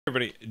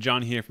Everybody,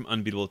 John here from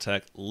Unbeatable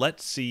Tech.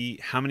 Let's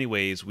see how many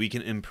ways we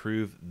can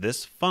improve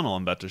this funnel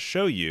I'm about to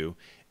show you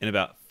in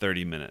about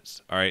 30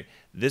 minutes. All right,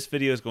 this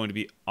video is going to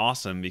be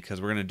awesome because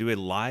we're going to do a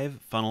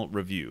live funnel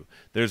review.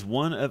 There's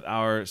one of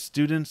our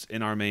students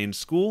in our main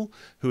school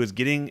who is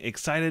getting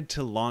excited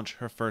to launch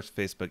her first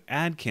Facebook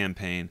ad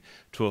campaign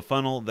to a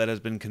funnel that has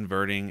been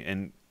converting,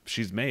 and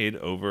she's made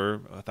over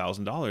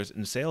 $1,000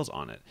 in sales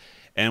on it.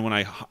 And when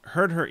I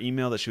heard her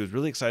email that she was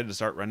really excited to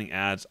start running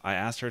ads, I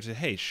asked her to,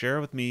 hey,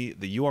 share with me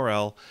the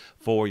URL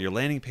for your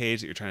landing page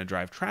that you're trying to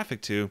drive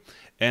traffic to,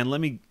 and let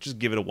me just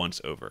give it a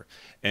once over.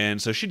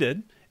 And so she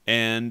did.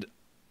 And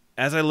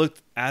as I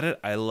looked at it,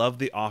 I love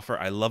the offer.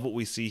 I love what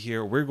we see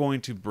here. We're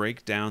going to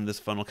break down this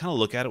funnel, kind of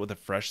look at it with a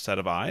fresh set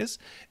of eyes,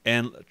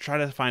 and try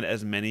to find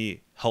as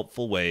many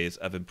helpful ways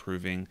of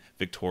improving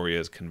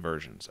Victoria's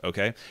conversions,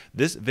 okay?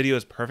 This video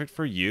is perfect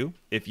for you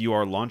if you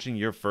are launching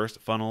your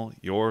first funnel,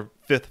 your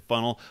fifth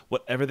funnel,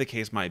 whatever the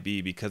case might be,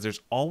 because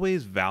there's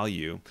always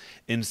value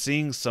in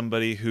seeing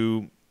somebody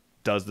who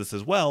does this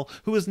as well,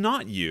 who is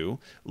not you,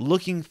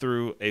 looking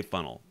through a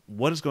funnel.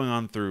 What is going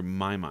on through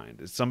my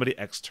mind? It's somebody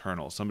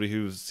external, somebody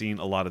who's seen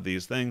a lot of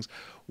these things.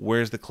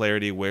 Where's the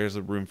clarity? Where's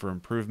the room for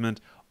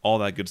improvement? All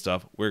that good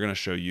stuff we're going to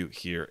show you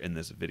here in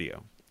this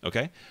video.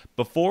 Okay,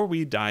 before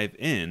we dive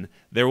in,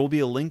 there will be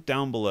a link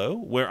down below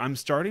where I'm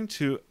starting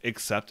to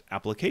accept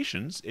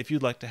applications if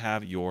you'd like to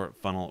have your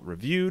funnel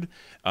reviewed.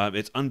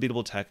 It's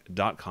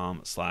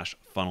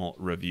unbeatabletech.com/funnel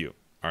review.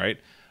 All right.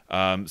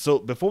 So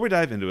before we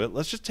dive into it,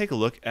 let's just take a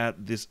look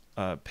at this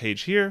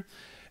page here.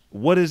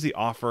 What is the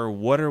offer?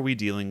 What are we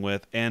dealing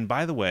with? And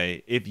by the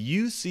way, if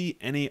you see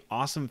any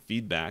awesome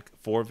feedback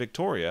for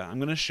Victoria, I'm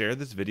going to share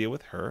this video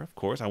with her. Of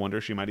course, I wonder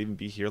if she might even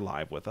be here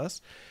live with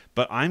us,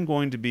 but I'm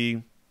going to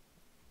be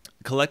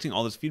collecting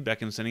all this feedback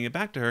and sending it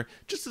back to her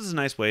just as a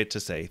nice way to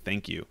say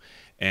thank you.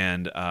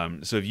 And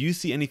so if you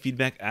see any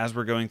feedback as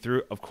we're going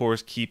through, of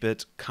course, keep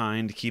it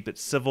kind, keep it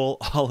civil,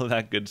 all of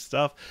that good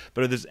stuff.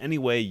 But if there's any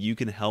way you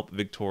can help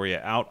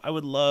Victoria out, I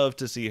would love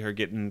to see her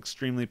get an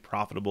extremely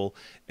profitable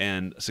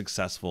and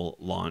successful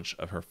launch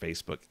of her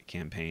Facebook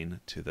campaign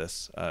to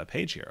this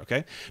page here,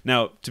 okay?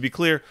 Now, to be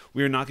clear,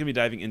 we are not going to be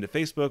diving into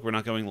Facebook. We're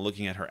not going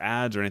looking at her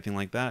ads or anything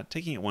like that,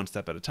 taking it one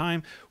step at a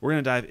time. We're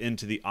going to dive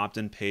into the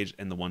opt-in page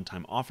and the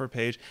one-time offer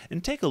page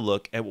and take a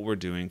look at what we're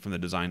doing from the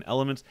design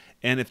elements.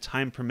 And if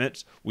time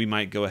permits, we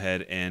might go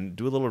ahead and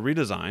do a little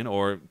redesign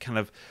or kind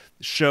of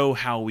show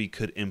how we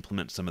could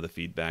implement some of the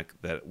feedback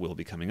that we'll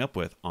be coming up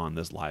with on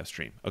this live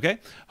stream. Okay,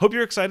 hope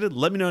you're excited.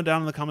 Let me know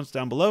down in the comments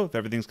down below if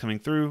everything's coming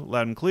through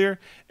loud and clear,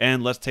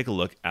 and let's take a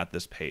look at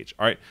this page.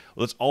 All right,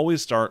 let's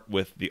always start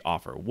with the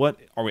offer. What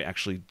are we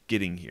actually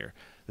getting here?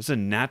 This is a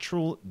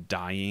natural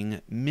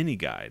dyeing mini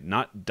guide,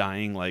 not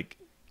dyeing like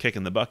kick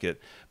in the bucket,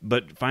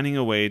 but finding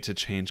a way to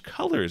change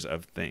colors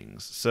of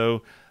things.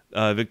 So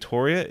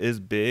Victoria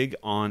is big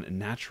on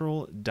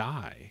natural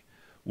dye,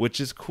 which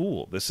is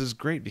cool. This is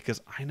great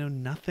because I know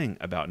nothing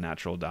about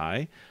natural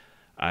dye.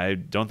 I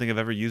don't think I've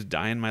ever used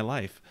dye in my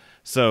life.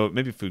 So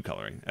maybe food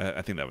coloring.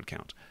 I think that would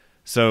count.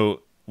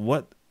 So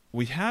what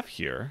we have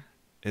here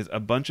is a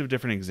bunch of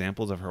different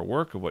examples of her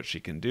work, of what she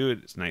can do.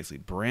 It's nicely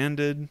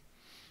branded.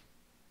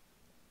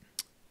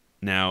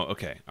 Now,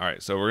 okay, all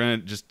right, so we're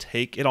going to just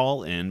take it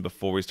all in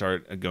before we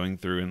start going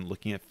through and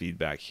looking at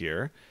feedback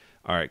here.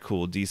 All right,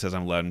 cool. D says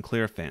I'm loud and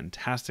clear.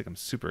 Fantastic. I'm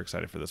super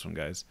excited for this one,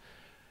 guys.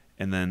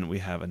 And then we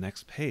have a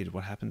next page.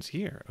 What happens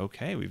here?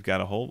 Okay, we've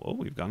got a whole,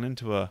 we've gone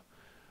into a,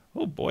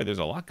 oh boy, there's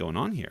a lot going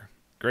on here.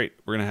 Great.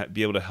 We're going to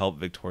be able to help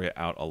Victoria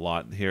out a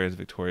lot. Here is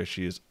Victoria.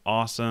 She is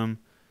awesome.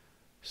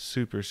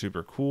 Super,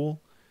 super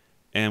cool.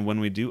 And when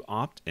we do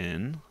opt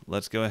in,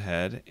 let's go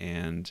ahead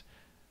and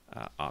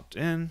opt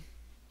in.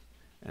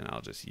 And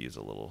I'll just use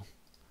a little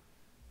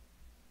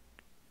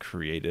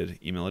created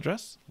email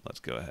address. Let's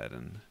go ahead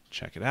and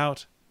check it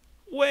out.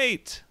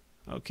 Wait!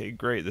 Okay,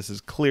 great. This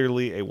is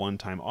clearly a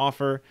one-time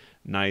offer.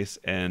 Nice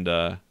and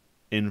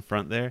in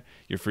front there.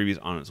 Your freebie's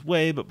on its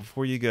way, but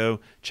before you go,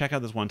 check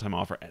out this one-time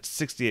offer at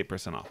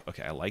 68% off.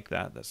 Okay, I like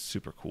that. That's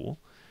super cool.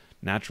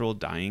 Natural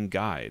dyeing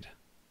guide.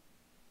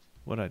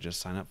 What did I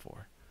just sign up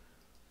for?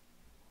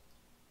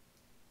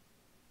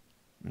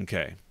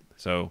 Okay,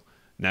 so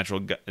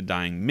natural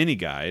dyeing mini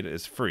guide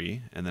is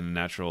free, and then a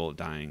natural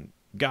dyeing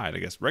guide, I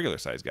guess regular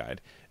size guide,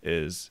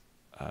 is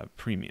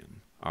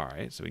premium. All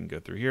right, so we can go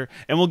through here,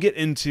 and we'll get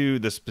into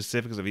the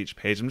specifics of each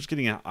page. I'm just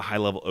getting a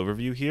high-level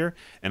overview here,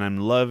 and I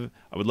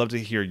would love to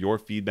hear your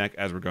feedback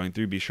as we're going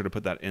through. Be sure to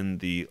put that in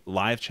the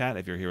live chat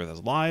if you're here with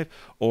us live,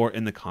 or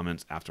in the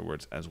comments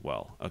afterwards as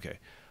well. Okay.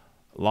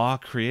 La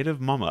Creative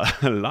Mama.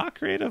 La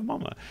Creative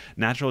Mama.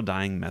 Natural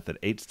dyeing method.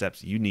 8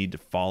 steps you need to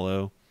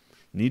follow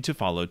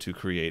to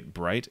create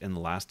bright and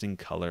lasting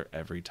color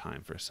every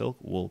time for silk,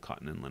 wool,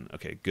 cotton, and linen.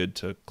 Okay, good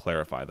to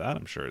clarify that.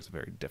 I'm sure it's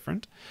very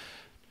different.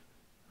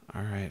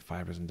 All right,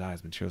 fibers and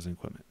dyes, materials and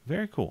equipment.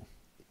 Very cool.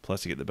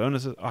 Plus you get the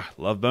bonuses. Oh, I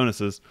love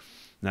bonuses.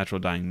 Natural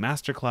dyeing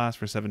masterclass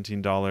for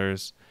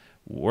 $17.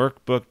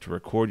 Workbook to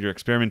record your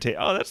experimentation.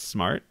 Oh, that's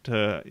smart.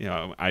 You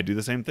know, I do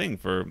the same thing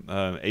for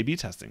A/B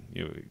testing.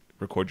 You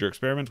record your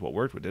experiments, what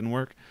worked, what didn't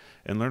work,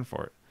 and learn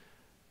for it.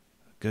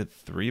 Good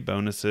 3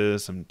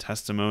 bonuses, some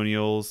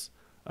testimonials,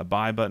 a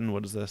buy button.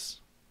 What is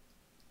this?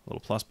 A little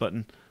plus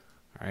button.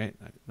 All right,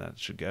 that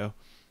should go.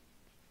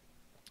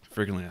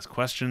 Frequently asked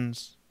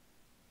questions.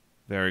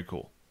 Very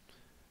cool.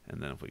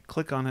 And then if we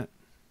click on it,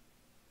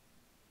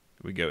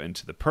 we go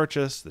into the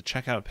purchase, the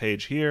checkout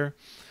page here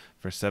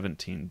for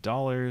 $17.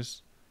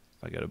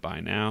 If I go to buy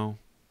now.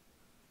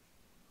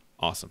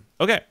 Awesome.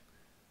 Okay.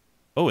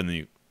 Oh, and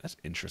then that's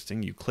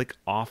interesting. You click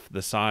off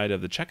the side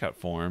of the checkout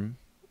form.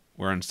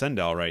 We're on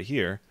Sendal right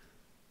here,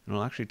 and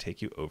it'll actually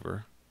take you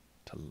over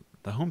to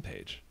the home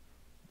page.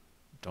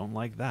 Don't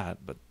like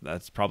that, but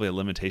that's probably a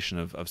limitation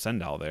of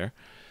Sendal there.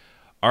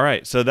 All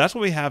right, so that's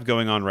what we have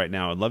going on right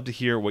now. I'd love to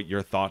hear what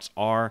your thoughts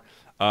are.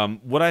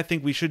 What I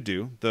think we should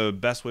do, the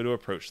best way to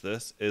approach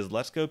this is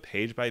let's go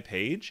page by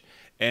page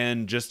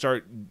and just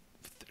start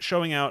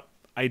showing out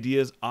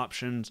ideas,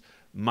 options,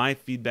 my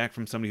feedback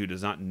from somebody who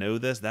does not know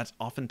this. That's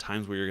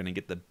oftentimes where you're going to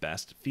get the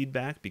best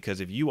feedback, because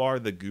if you are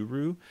the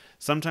guru,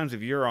 sometimes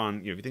if you're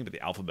on, if you think about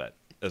the alphabet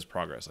as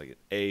progress, like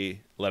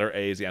letter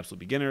A is the absolute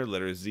beginner,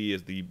 letter Z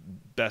is the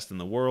best in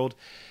the world.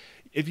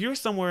 If you're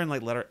somewhere in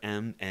like letter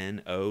M,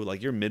 N, O,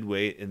 like you're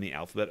midway in the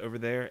alphabet over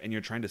there and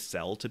you're trying to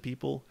sell to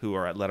people who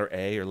are at letter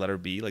A or letter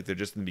B, like they're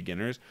just in the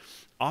beginners,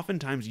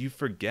 oftentimes you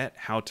forget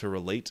how to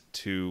relate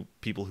to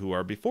people who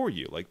are before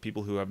you, like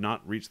people who have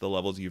not reached the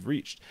levels you've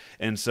reached.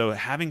 And so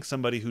having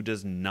somebody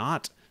who's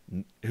not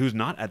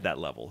at that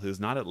level, who's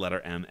not at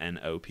letter M, N,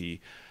 O,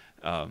 P,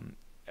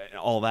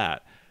 all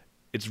that,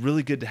 it's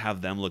really good to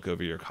have them look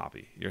over your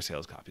copy, your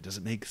sales copy. Does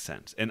it make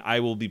sense? And I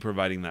will be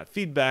providing that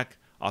feedback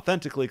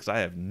authentically because I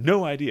have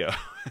no idea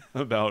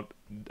about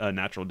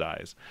natural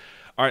dyes.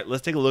 All right,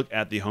 let's take a look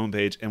at the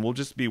homepage, and we'll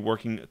just be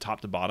working top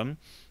to bottom,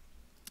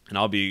 and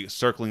I'll be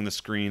circling the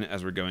screen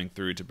as we're going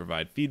through to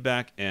provide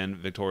feedback, and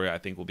Victoria, I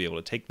think, will be able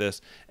to take this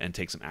and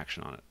take some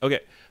action on it. Okay,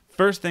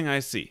 first thing I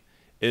see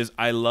is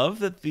I love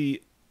that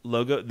the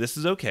logo, this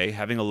is okay,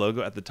 having a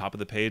logo at the top of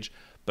the page,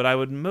 but I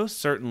would most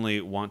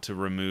certainly want to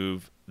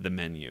remove the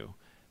menu.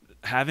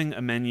 Having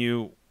a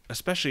menu,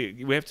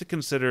 especially, we have to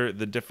consider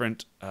the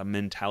different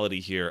mentality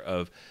here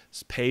of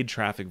paid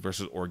traffic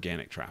versus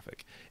organic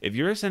traffic. If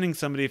you're sending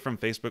somebody from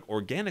Facebook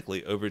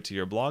organically over to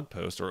your blog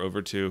post or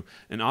over to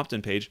an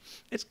opt-in page,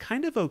 it's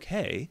kind of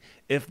okay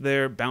if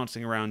they're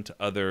bouncing around to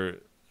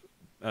other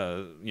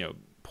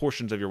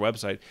portions of your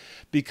website,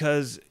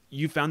 because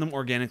you found them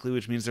organically,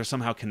 which means they're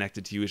somehow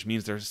connected to you, which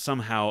means they're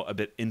somehow a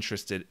bit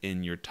interested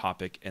in your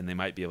topic, and they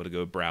might be able to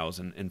go browse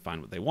and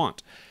find what they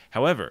want.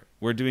 However,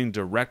 we're doing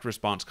direct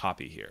response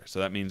copy here. So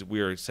that means we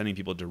are sending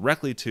people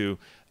directly to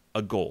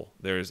a goal.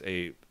 There's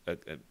an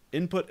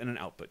input and an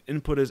output.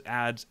 Input is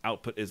ads,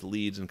 output is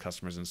leads and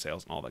customers and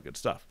sales and all that good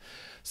stuff.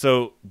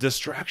 So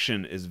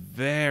distraction is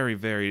very,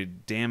 very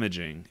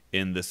damaging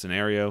in this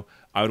scenario.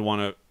 I would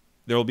want to,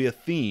 there will be a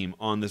theme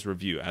on this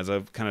review. As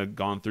I've kind of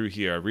gone through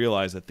here, I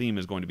realize the theme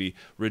is going to be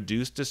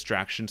reduce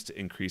distractions to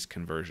increase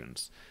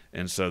conversions.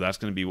 And so that's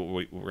going to be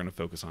what we're going to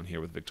focus on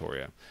here with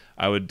Victoria.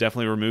 I would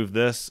definitely remove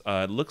this.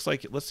 It looks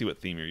like, let's see what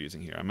theme you're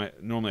using here.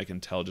 Normally I can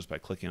tell just by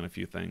clicking on a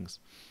few things.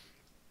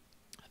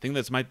 I think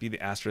this might be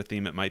the Astra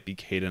theme. It might be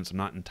Cadence. I'm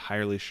not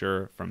entirely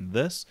sure from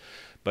this,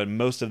 but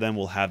most of them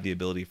will have the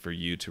ability for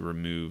you to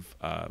remove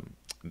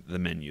the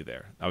menu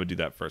there. I would do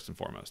that first and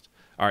foremost.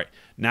 All right,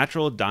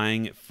 natural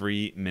dyeing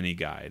free mini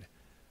guide.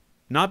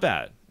 Not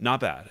bad,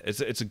 not bad.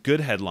 It's a good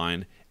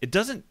headline. It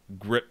doesn't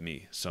grip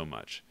me so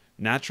much.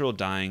 Natural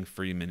dyeing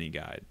free mini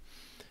guide.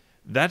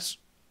 That's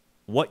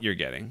what you're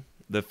getting.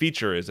 The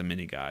feature is a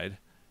mini guide,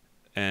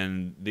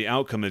 and the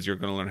outcome is you're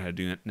going to learn how to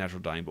do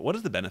natural dyeing. But what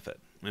is the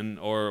benefit,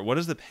 or what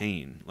is the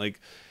pain?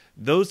 Like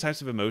those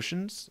types of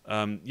emotions,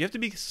 you have to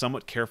be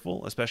somewhat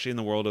careful, especially in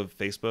the world of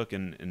Facebook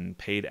and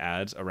paid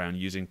ads, around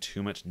using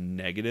too much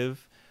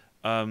negative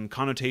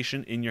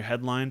connotation in your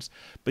headlines,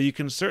 but you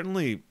can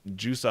certainly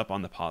juice up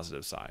on the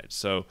positive side.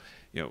 So,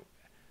 an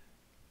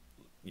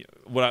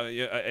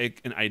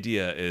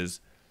idea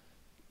is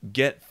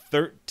get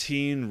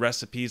 13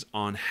 recipes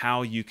on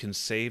how you can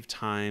save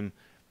time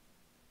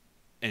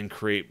and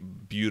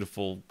create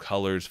beautiful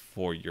colors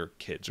for your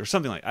kids, or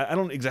something like. I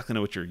don't exactly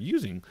know what you're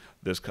using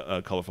this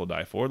colorful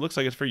dye for. It looks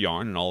like it's for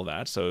yarn and all of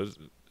that, so it's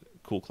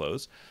cool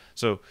clothes.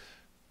 So,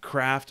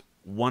 craft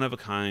one of a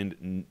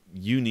kind,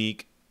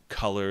 unique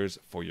colors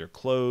for your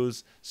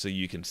clothes so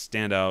you can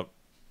stand out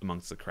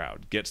amongst the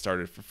crowd. Get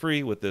started for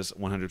free with this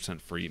 100%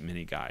 free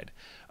mini guide.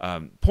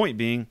 Point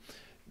being,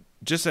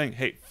 just saying,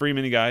 hey, free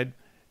mini guide.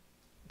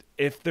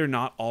 If they're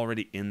not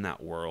already in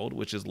that world,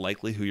 which is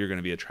likely who you're going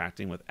to be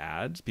attracting with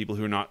ads, people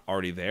who are not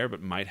already there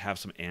but might have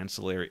some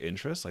ancillary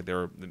interests, like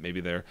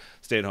maybe they're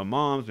stay-at-home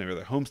moms, maybe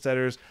they're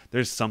homesteaders.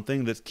 There's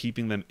something that's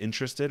keeping them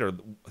interested, or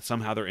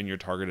somehow they're in your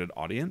targeted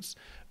audience.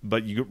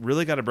 But you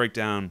really got to break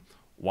down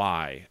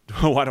why.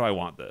 Why do I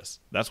want this?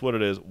 That's what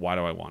it is. Why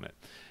do I want it?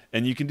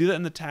 And you can do that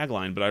in the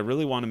tagline, but I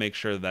really want to make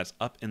sure that's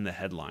up in the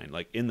headline,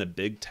 like in the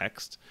big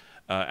text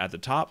at the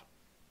top.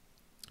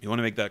 You want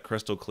to make that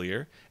crystal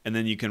clear, and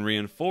then you can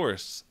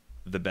reinforce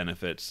the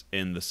benefits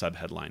in the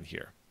subheadline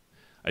here.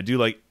 I do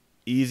like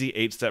easy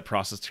 8-step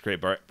process to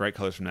create bright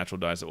colors from natural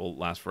dyes that will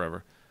last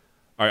forever.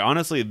 All right,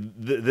 honestly,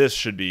 this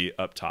should be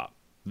up top.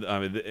 I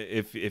mean,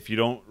 if you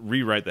don't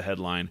rewrite the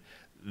headline,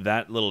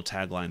 that little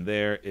tagline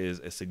there is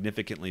a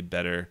significantly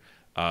better.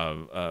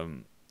 Not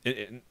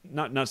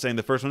saying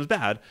the first one is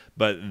bad,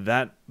 but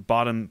that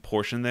bottom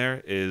portion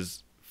there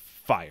is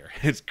fire.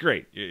 It's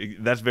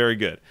great. That's very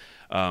good.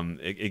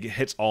 It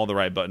hits all the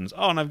right buttons.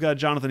 Oh, and I've got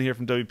Jonathan here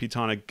from WP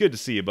Tonic. Good to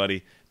see you,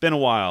 buddy. Been a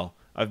while.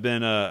 I've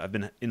been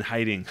in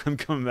hiding. I'm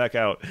coming back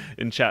out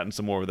and chatting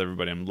some more with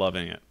everybody. I'm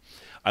loving it.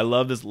 I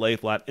love this lay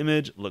flat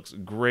image. Looks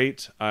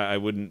great. I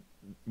wouldn't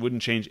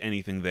change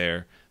anything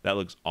there. That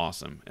looks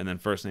awesome. And then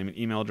first name and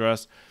email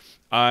address.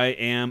 I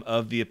am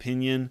of the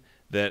opinion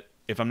that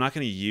if I'm not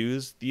going to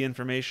use the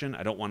information,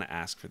 I don't want to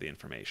ask for the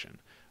information.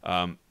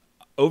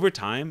 Over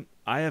time,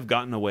 I have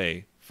gotten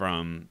away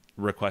from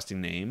requesting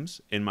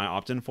names in my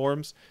opt-in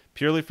forms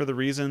purely for the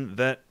reason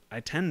that I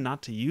tend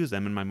not to use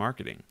them in my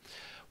marketing.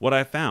 What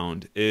I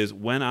found is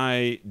when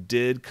I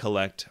did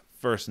collect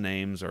first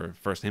names or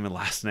first name and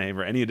last name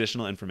or any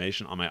additional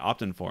information on my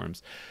opt-in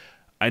forms,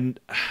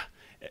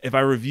 if I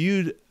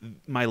reviewed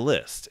my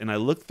list and I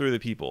looked through the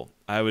people,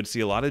 I would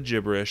see a lot of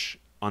gibberish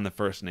on the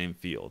first name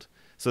field.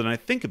 So then I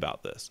think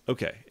about this.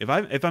 Okay, if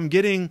I'm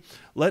getting,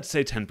 let's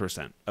say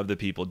 10% of the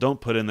people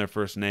don't put in their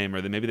first name,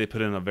 or maybe they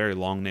put in a very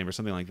long name or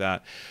something like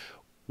that,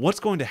 what's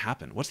going to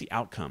happen? What's the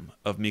outcome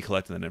of me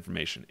collecting that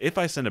information? If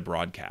I send a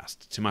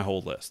broadcast to my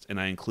whole list and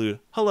I include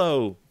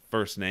hello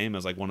first name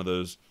as like one of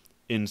those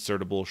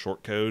insertable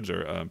short codes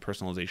or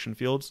personalization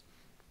fields,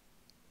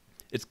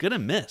 it's going to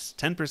miss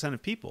 10%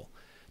 of people.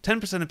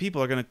 10% of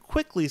people are going to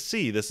quickly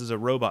see this is a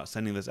robot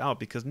sending this out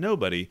because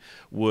nobody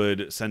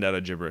would send out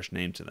a gibberish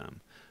name to them.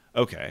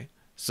 Okay,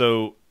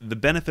 so the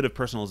benefit of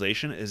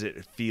personalization is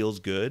it feels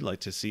good, like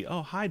to see,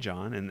 oh, hi,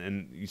 John,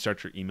 and you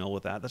start your email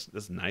with that.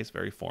 That's nice,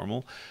 very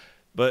formal.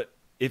 But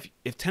if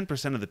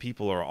 10% of the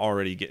people are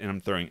already getting, and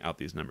I'm throwing out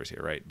these numbers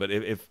here, right? But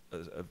if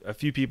a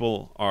few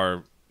people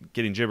are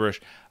getting gibberish,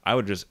 I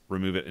would just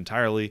remove it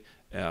entirely.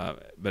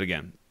 But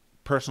again,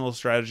 personal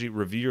strategy,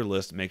 review your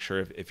list, make sure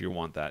if you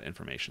want that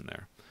information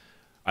there.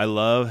 I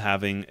love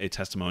having a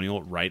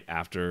testimonial right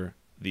after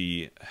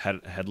the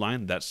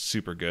headline. That's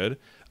super good.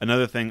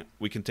 Another thing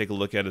we can take a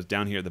look at is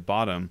down here at the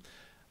bottom.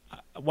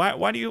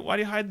 Why do you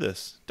hide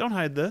this? Don't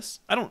hide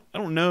this. I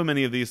don't know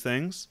many of these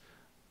things.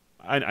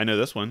 I know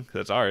this one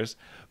because it's ours,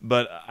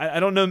 but I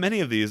don't know many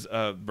of these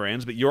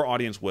brands, but your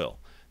audience will.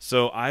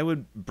 So I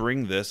would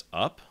bring this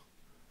up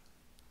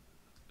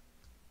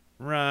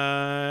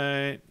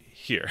right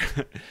here.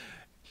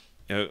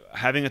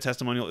 Having a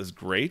testimonial is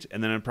great,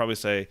 and then I'd probably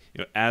say,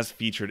 as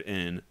featured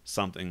in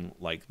something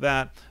like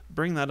that,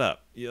 bring that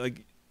up.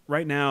 Like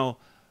right now,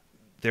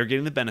 they're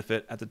getting the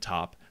benefit at the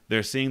top.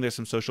 They're seeing there's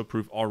some social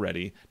proof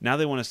already. Now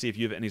they want to see if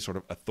you have any sort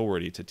of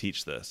authority to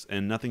teach this,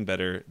 and nothing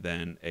better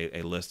than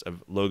a list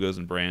of logos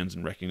and brands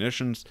and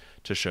recognitions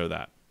to show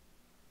that.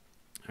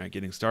 All right,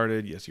 getting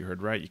started. Yes, you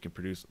heard right. You can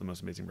produce the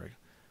most amazing bright.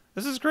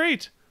 This is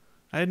great.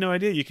 I had no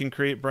idea you can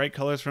create bright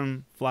colors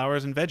from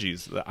flowers and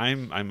veggies. I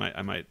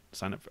might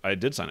sign up. I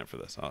did sign up for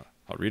this. I'll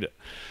read it.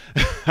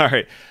 All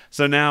right.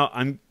 So now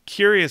I'm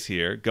curious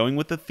here, going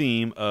with the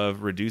theme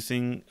of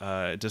reducing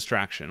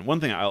distraction. One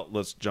thing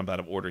let's jump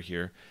out of order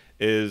here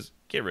is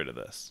get rid of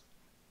this.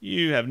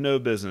 You have no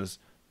business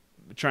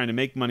trying to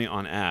make money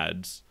on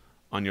ads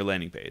on your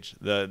landing page.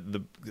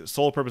 The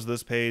sole purpose of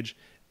this page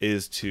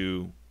is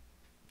to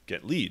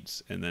get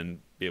leads and then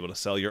be able to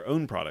sell your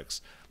own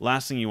products.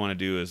 Last thing you want to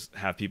do is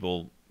have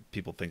people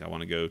think I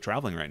want to go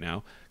traveling right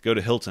now. Go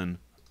to Hilton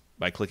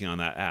by clicking on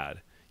that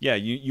ad. Yeah,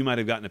 you might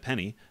have gotten a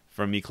penny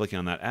from me clicking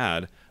on that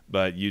ad,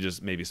 but you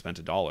just maybe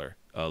spent $1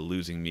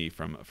 losing me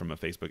from a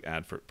Facebook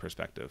ad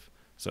perspective.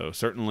 So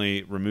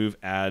certainly remove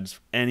ads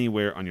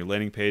anywhere on your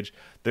landing page.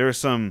 There are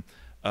some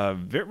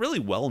really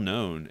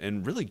well-known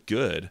and really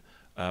good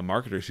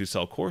marketers who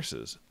sell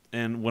courses.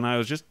 And when I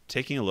was just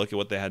taking a look at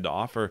what they had to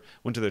offer,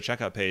 went to their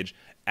checkout page,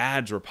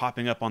 ads were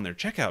popping up on their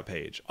checkout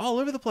page all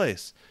over the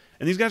place.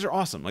 And these guys are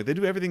awesome. Like, they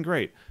do everything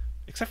great,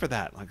 except for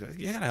that. Like,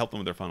 you got to help them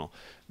with their funnel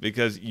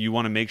because you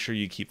want to make sure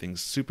you keep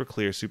things super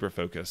clear, super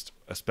focused,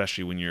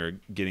 especially when you're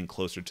getting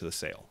closer to the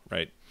sale,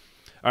 right?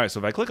 All right, so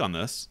if I click on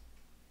this,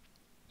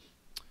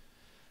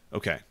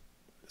 okay,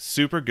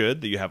 super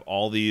good that you have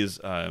all these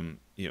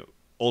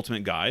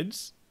ultimate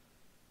guides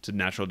to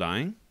natural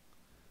dyeing.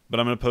 But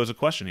I'm going to pose a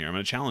question here. I'm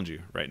going to challenge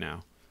you right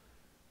now.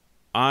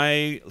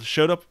 I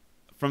showed up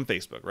from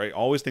Facebook, right?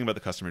 Always think about the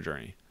customer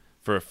journey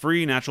for a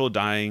free natural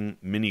dyeing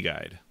mini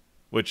guide,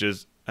 which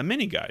is a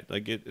mini guide.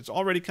 Like it's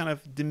already kind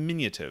of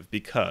diminutive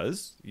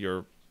because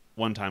your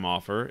one-time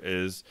offer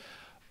is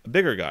a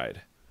bigger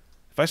guide.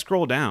 If I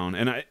scroll down,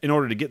 and in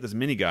order to get this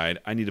mini guide,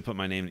 I need to put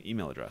my name and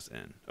email address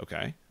in.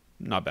 Okay,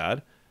 not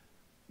bad.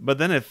 But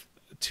then if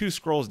 2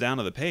 scrolls down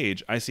to the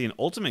page, I see an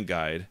ultimate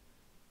guide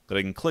that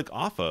I can click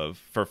off of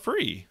for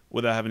free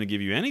without having to give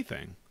you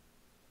anything.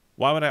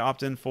 Why would I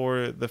opt in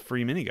for the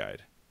free mini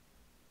guide?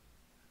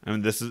 I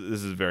mean, this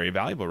is very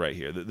valuable right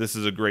here. This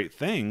is a great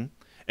thing.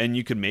 And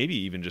you could maybe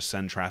even just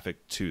send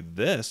traffic to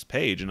this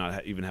page and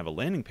not even have a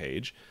landing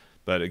page.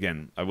 But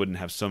again, I wouldn't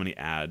have so many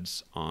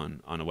ads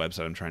on a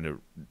website I'm trying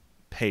to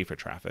pay for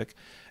traffic.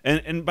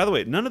 And by the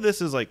way, none of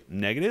this is like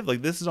negative.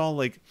 Like this is all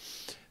like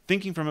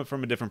thinking from it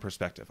from a different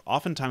perspective.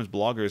 Oftentimes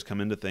bloggers come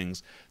into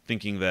things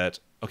thinking that,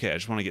 okay, I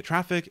just want to get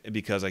traffic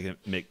because I can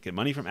get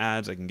money from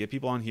ads. I can get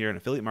people on here, and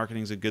affiliate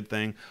marketing is a good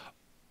thing.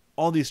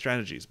 All these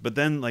strategies. But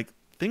then like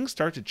things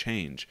start to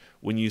change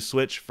when you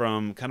switch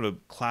from kind of a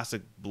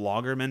classic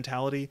blogger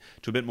mentality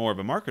to a bit more of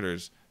a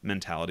marketer's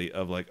mentality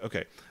of like,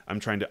 okay, I'm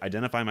trying to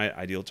identify my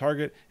ideal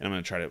target, and I'm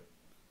going to try to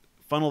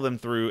funnel them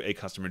through a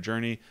customer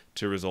journey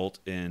to result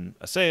in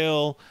a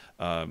sale,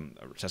 a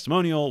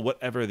testimonial,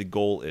 whatever the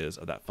goal is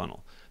of that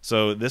funnel.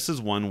 So this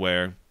is one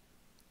where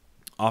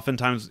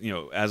oftentimes,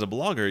 as a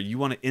blogger, you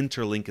want to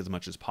interlink as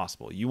much as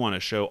possible. You want to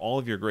show all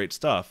of your great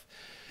stuff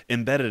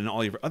embedded in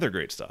all your other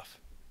great stuff,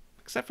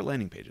 except for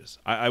landing pages.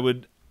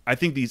 I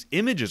think these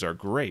images are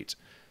great,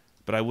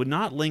 but I would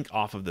not link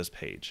off of this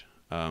page.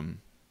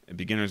 A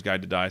beginner's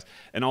guide to DIEs.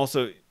 And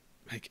also,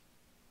 like,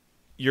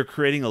 you're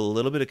creating a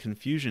little bit of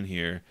confusion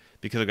here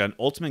because I've got an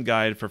ultimate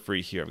guide for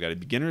free here. I've got a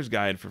beginner's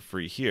guide for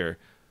free here.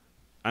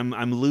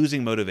 I'm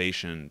losing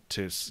motivation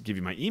to give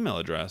you my email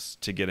address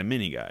to get a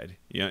mini guide.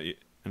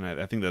 And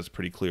I think that's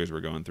pretty clear as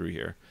we're going through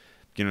here.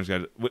 Beginner's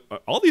guide.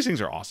 All these things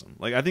are awesome.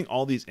 Like I think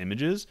all these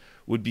images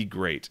would be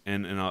great.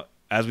 And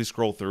as we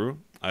scroll through,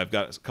 I've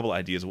got a couple of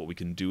ideas of what we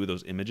can do with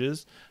those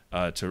images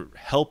to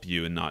help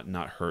you and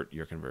not hurt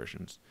your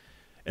conversions.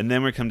 And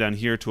then we come down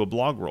here to a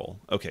blog roll.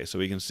 Okay, so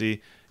we can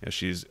see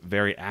she's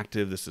very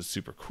active. This is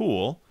super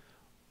cool.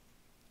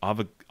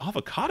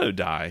 Avocado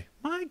dye.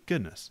 My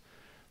goodness.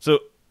 So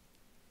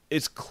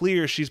it's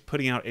clear she's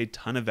putting out a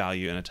ton of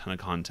value and a ton of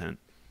content.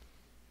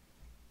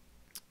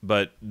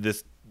 But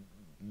this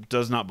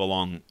does not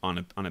belong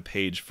on a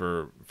page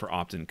for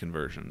opt-in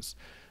conversions.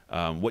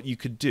 What you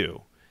could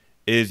do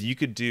is you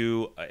could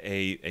do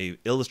a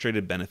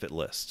illustrated benefit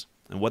list.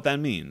 And what that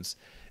means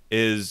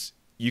is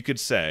you could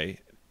say,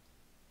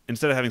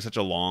 instead of having such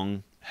a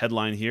long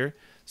headline here,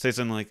 say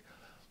something like,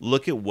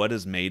 look at what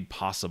is made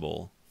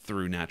possible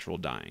through natural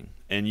dyeing.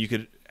 And you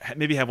could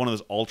maybe have one of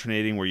those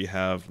alternating where you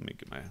have, let me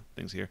get my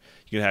things here.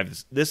 You could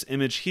have this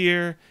image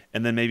here,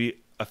 and then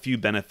maybe a few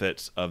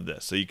benefits of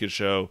this. So you could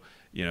show,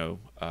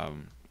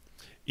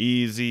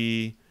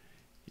 easy,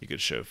 you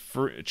could show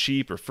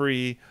cheap or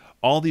free,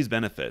 all these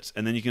benefits.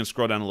 And then you can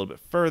scroll down a little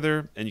bit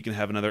further, and you can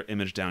have another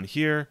image down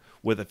here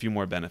with a few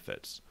more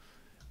benefits.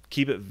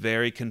 Keep it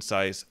very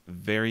concise,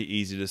 very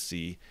easy to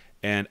see,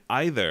 and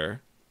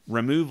either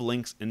remove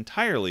links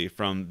entirely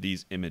from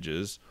these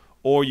images,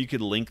 or you could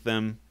link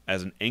them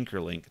as an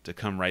anchor link to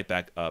come right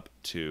back up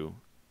to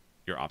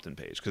your opt-in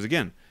page. Because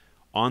again,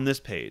 on this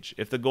page,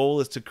 if the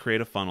goal is to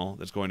create a funnel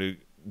that's going to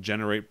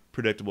generate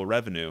predictable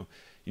revenue,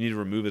 you need to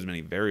remove as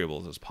many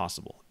variables as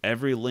possible.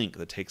 Every link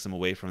that takes them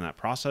away from that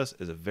process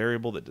is a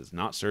variable that does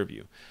not serve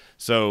you.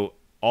 So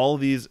all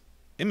of these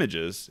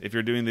images, if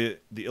you're doing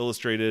the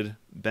illustrated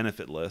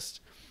benefit list,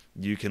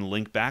 you can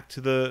link back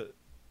to the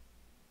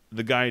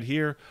guide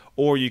here,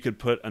 or you could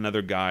put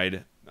another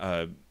guide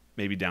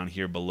maybe down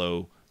here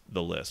below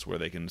the list where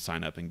they can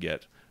sign up and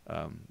get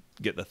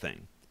the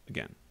thing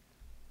again.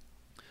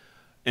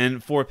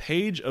 And for a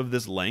page of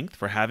this length,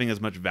 for having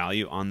as much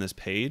value on this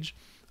page,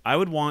 I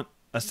would want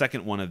a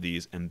second one of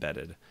these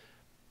embedded.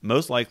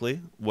 Most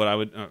likely, what I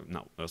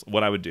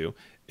would do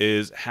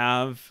is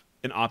have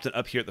an opt-in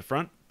up here at the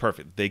front.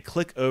 Perfect. They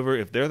click over.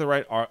 If they're the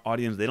right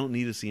audience, they don't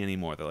need to see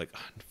anymore. They're like,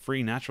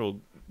 free natural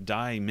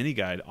dye mini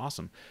guide.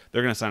 Awesome.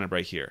 They're going to sign up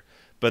right here.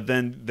 But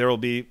then there will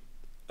be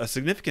a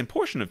significant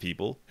portion of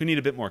people who need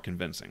a bit more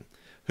convincing.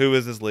 Who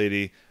is this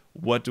lady?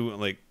 What do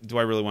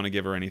I really want to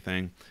give her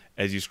anything?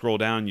 As you scroll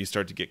down, you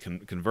start to get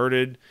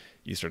converted.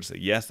 You start to say,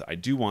 yes, I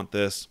do want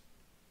this.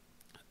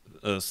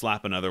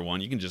 Slap another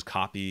one. You can just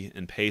copy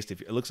and paste.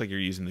 If it looks like you're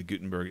using the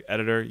Gutenberg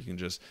editor, you can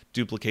just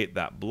duplicate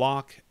that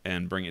block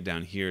and bring it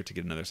down here to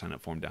get another sign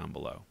up form down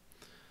below.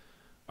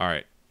 All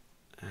right.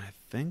 I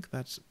think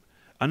that's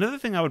another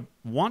thing I would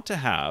want to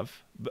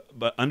have,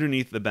 but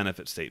underneath the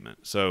benefit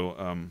statement. So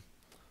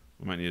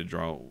we might need to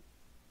draw.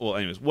 Well,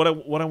 anyways, what I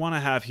want to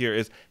have here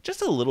is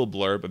just a little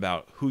blurb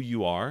about who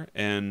you are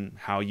and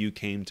how you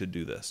came to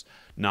do this.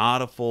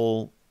 Not a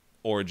full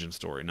origin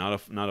story, not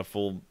a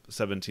full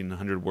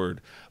 1,700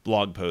 word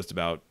blog post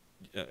about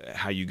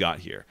how you got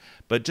here,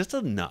 but just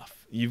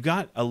enough. You've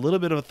got a little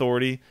bit of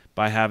authority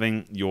by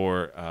having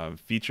your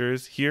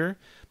features here,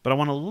 but I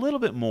want a little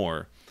bit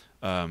more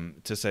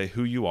to say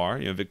who you are.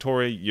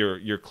 Victoria,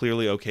 you're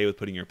clearly okay with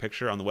putting your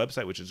picture on the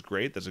website, which is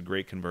great. That's a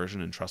great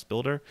conversion and trust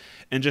builder.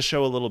 And just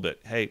show a little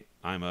bit. Hey,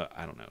 I'm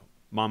I don't know,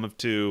 mom of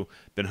two,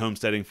 been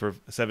homesteading for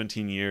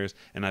 17 years,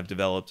 and I've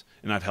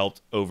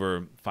helped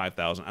over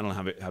 5,000. I don't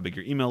know how big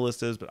your email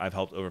list is, but I've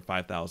helped over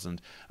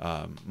 5,000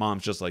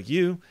 moms just like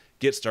you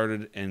get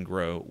started and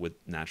grow with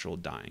natural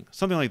dyeing.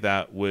 Something like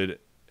that would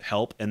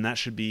help, and that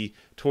should be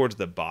towards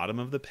the bottom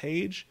of the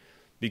page,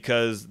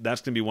 because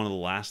that's going to be one of the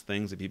last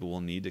things that people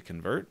will need to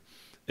convert.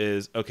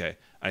 is, okay,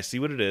 I see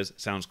what it is.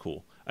 Sounds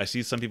cool. I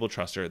see some people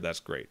trust her. That's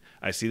great.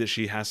 I see that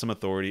she has some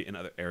authority in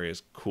other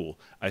areas. Cool.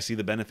 I see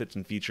the benefits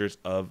and features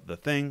of the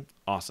thing.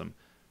 Awesome.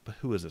 But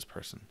who is this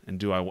person? And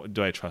do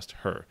I trust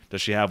her?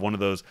 Does she have one of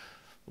those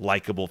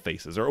likable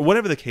faces, or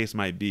whatever the case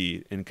might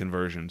be in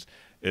conversions?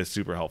 Is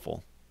super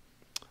helpful.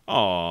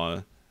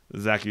 Aw,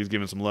 Zacky's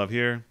giving some love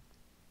here.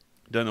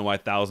 Don't know why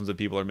thousands of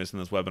people are missing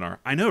this webinar.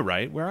 I know,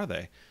 right? Where are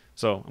they?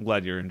 So I'm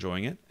glad you're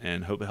enjoying it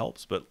and hope it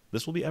helps, but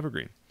this will be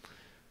evergreen.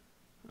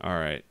 All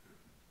right.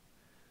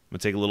 I'm going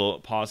to take a little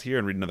pause here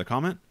and read another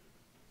comment.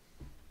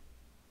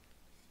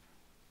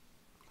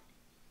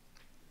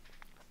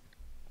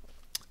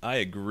 I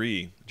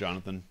agree,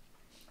 Jonathan.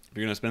 If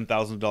you're going to spend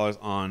thousands of dollars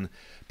on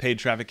paid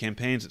traffic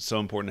campaigns, it's so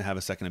important to have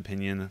a second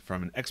opinion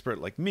from an expert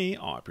like me.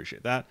 Oh, I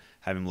appreciate that.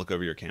 Have him look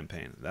over your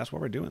campaign. That's why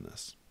we're doing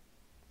this.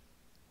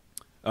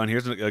 Oh, and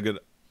here's a good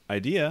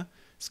idea.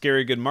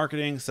 Scary Good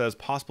Marketing says,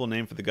 possible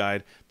name for the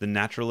guide, The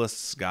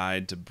Naturalist's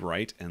Guide to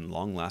Bright and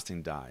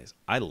Long-Lasting Dyes.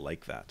 I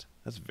like that.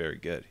 That's very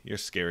good. You're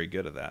scary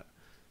good at that.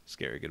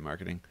 Scary Good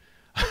Marketing.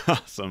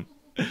 Awesome.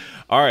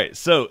 All right,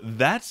 so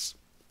that's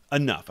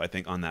enough, I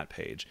think, on that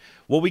page.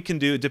 What we can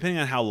do, depending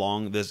on how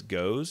long this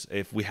goes,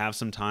 if we have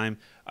some time,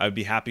 I'd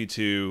be happy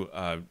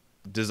to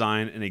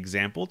design an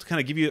example to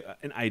kind of give you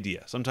an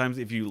idea. Sometimes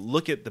if you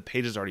look at the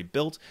pages already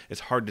built, it's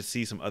hard to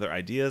see some other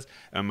ideas,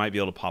 and I might be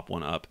able to pop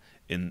one up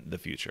in the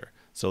future.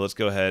 So let's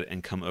go ahead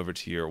and come over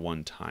to your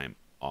one-time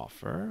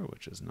offer,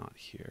 which is not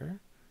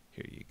here.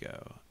 Here you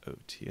go,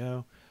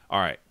 OTO. All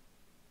right.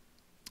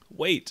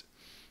 Wait.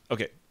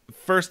 Okay,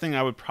 first thing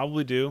I would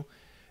probably do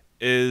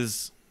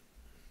is,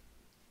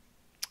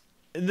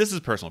 and this is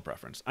personal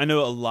preference. I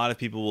know a lot of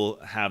people will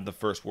have the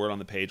first word on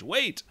the page,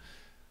 wait.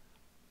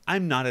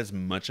 I'm not as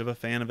much of a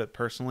fan of it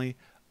personally.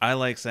 I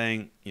like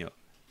saying,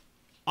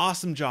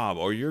 awesome job,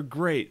 or you're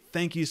great,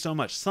 thank you so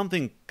much,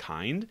 something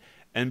kind,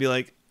 and be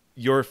like,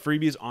 your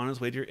freebie is on its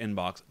way to your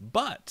inbox,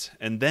 but,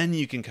 and then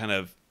you can kind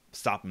of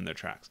stop them in their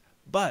tracks.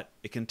 But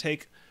it can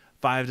take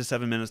 5 to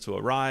 7 minutes to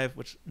arrive,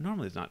 which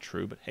normally is not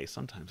true, but hey,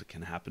 sometimes it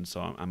can happen,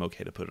 so I'm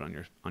okay to put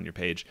it on your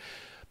page.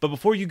 But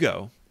before you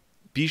go,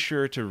 be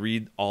sure to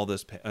read all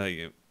this,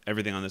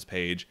 everything on this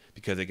page,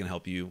 because it can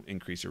help you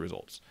increase your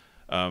results.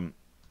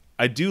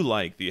 I do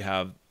like that you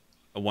have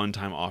a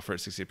one-time offer at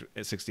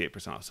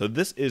 68% off. So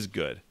this is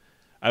good.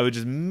 I would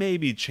just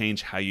maybe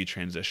change how you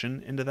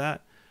transition into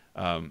that.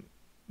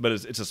 But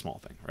it's a small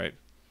thing, right?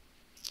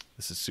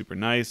 This is super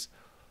nice.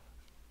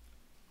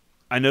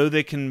 I know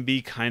they can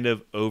be kind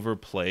of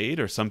overplayed,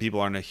 or some people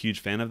aren't a huge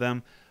fan of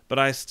them, but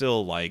I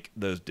still like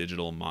those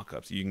digital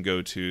mock-ups. You can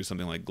go to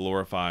something like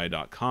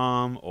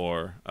glorify.com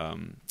or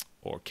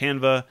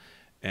Canva,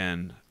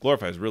 and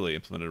Glorify has really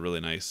implemented a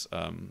really nice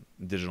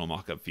digital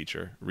mock-up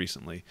feature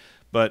recently.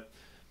 But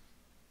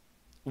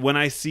when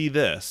I see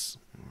this,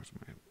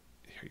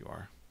 here you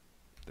are.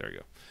 There you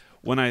go.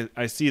 When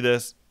I see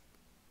this,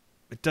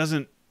 it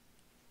doesn't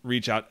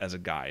reach out as a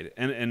guide.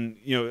 And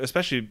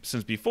especially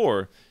since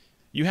before,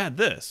 you had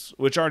this,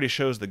 which already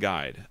shows the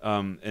guide.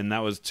 And that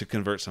was to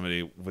convert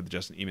somebody with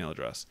just an email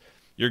address.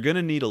 You're going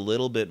to need a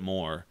little bit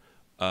more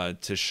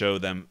to show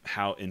them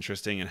how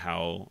interesting and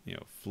how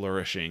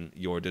flourishing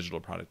your digital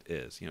product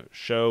is.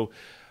 Show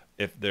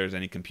if there's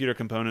any computer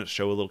components,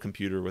 show a little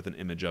computer with an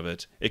image of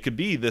it. It could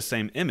be the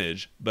same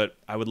image, but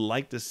I would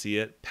like to see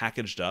it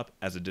packaged up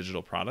as a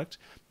digital product,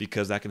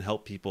 because that can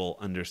help people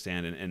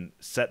understand and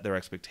set their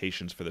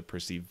expectations for the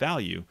perceived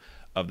value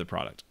of the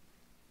product.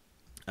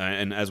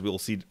 And as we'll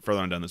see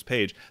further on down this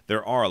page,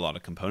 there are a lot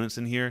of components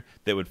in here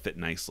that would fit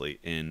nicely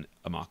in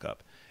a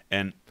mock-up.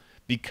 And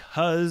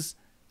because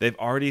they've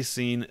already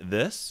seen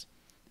this,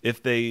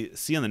 if they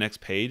see on the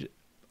next page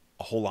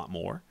a whole lot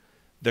more,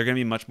 they're going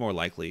to be much more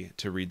likely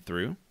to read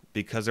through,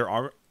 because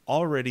they're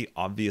already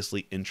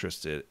obviously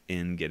interested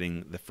in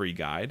getting the free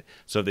guide.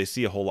 So if they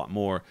see a whole lot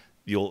more,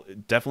 you'll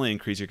definitely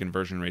increase your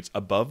conversion rates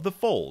above the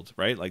fold,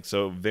 right? Like,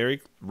 so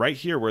right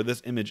here where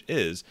this image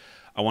is,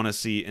 I want to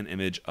see an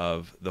image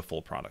of the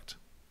full product.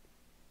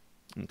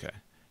 Okay.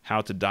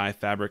 How to dye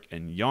fabric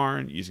and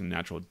yarn using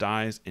natural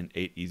dyes in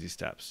 8 easy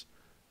steps.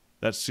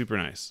 That's super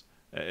nice.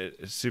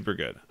 It's super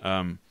good.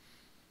 I'm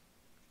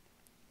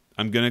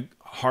going to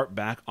harp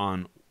back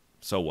on,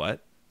 so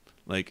what?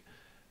 Like,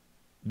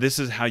 this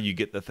is how you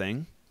get the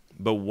thing,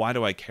 but why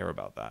do I care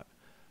about that?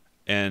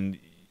 And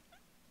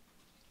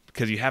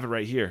because you have it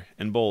right here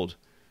in bold.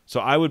 So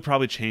I would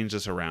probably change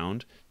this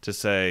around to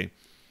say,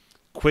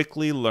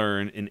 quickly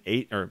learn in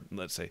 8, or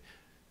let's say,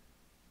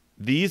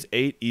 these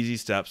 8 easy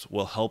steps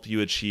will help you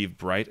achieve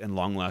bright and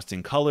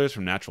long-lasting colors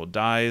from natural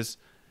dyes,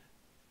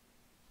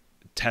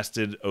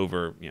 tested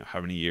over how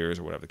many years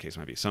or whatever the case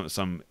might be.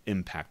 Some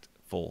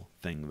impactful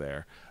thing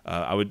there.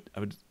 I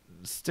would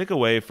stick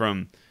away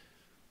from,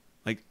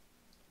 like,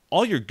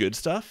 all your good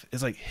stuff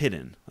is like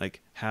hidden,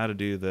 like how to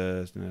do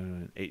the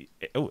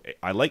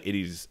I like 8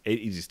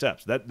 easy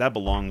steps. That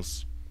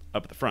belongs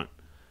up at the front.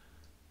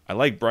 I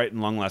like bright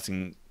and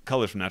long-lasting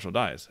colors from natural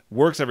dyes.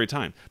 Works every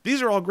time.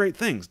 These are all great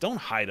things. Don't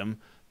hide them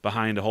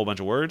behind a whole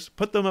bunch of words.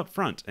 Put them up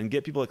front and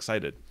get people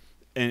excited.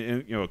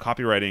 And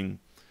copywriting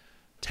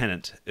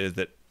tenet is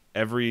that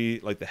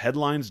like the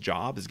headline's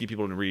job is to get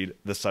people to read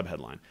the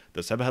subheadline.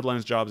 The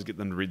subheadline's job is to get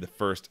them to read the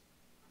first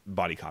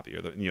body copy,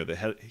 or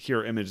the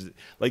hero image.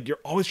 Like, you're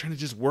always trying to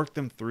just work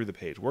them through the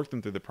page, work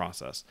them through the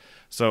process.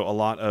 So a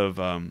lot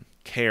of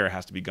care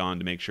has to be gone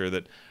to make sure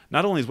that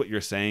not only is what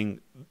you're saying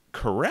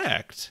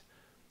correct,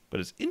 but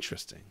it's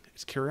interesting,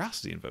 it's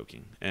curiosity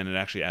invoking, and it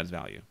actually adds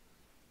value.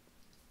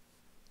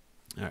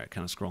 All right,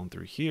 kind of scrolling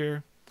through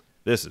here.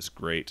 This is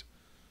great.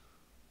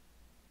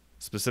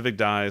 Specific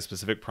dyes,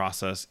 specific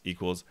process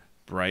equals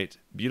bright,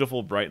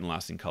 beautiful, bright, and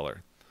lasting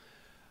color.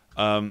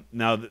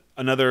 Now,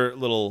 another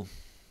little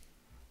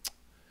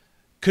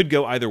could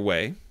go either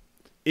way.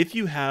 If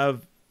you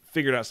have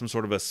figured out some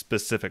sort of a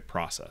specific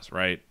process,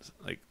 right?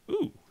 Like,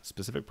 ooh,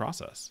 specific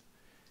process.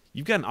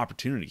 You've got an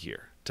opportunity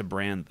here to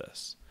brand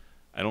this.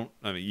 I mean,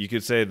 you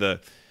could say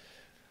the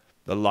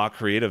La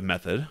Creative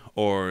method,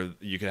 or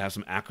you could have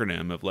some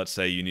acronym of, let's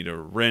say you need a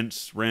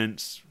rinse,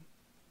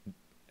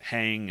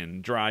 hang,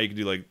 and dry. You could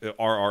do like the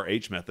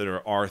RRH method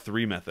or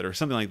R3 method or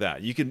something like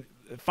that. You can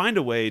find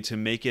a way to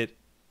make it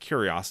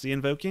curiosity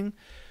invoking,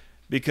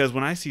 because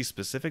when I see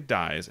specific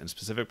dyes and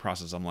specific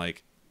process, I'm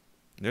like,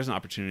 there's an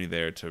opportunity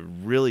there to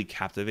really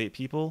captivate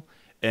people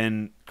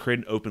and create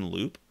an open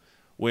loop,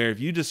 where if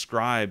you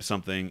describe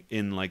something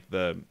in like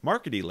the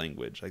marketing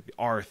language, like the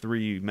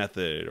R3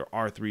 method or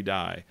R3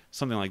 dye,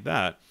 something like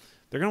that,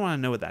 they're going to want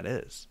to know what that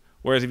is.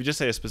 Whereas if you just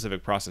say a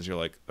specific process, you're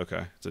like,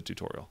 okay, it's a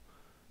tutorial.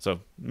 So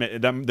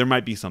there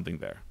might be something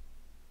there.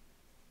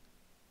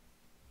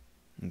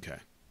 Okay.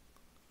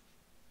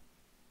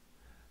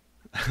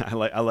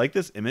 I like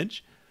this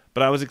image,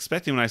 but I was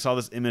expecting when I saw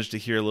this image to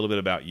hear a little bit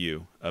about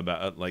you,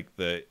 about like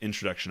the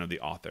introduction of the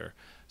author.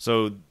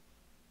 So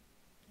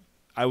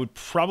I would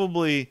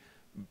probably,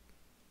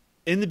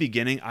 in the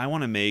beginning, I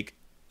want to make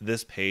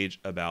this page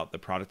about the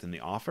product and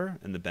the offer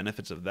and the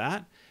benefits of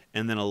that.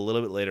 And then a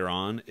little bit later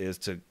on is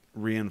to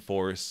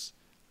reinforce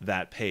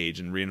that page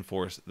and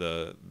reinforce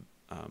the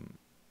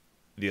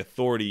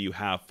authority you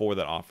have for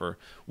that offer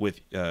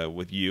with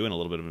you, and a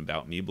little bit of an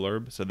about me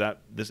blurb, so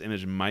that this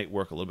image might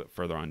work a little bit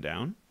further on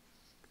down.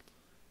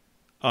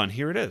 Oh, and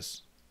here it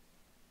is.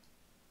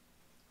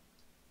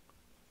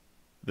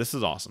 This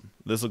is awesome.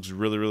 This looks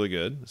really, really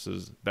good. This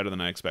is better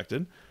than I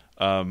expected.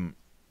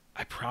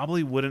 I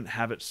probably wouldn't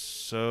have it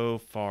so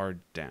far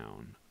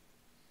down.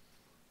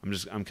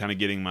 I'm kind of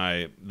getting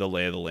the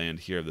lay of the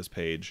land here of this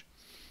page.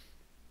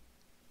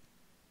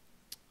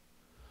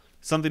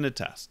 Something to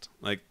test.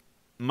 Like,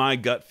 my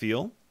gut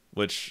feel,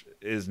 which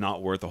is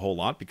not worth a whole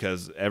lot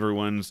because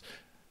everyone's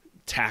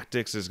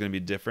tactics is going to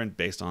be different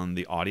based on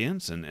the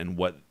audience and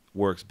what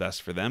works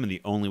best for them. And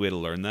the only way to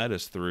learn that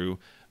is through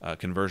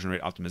conversion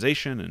rate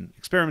optimization and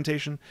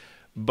experimentation.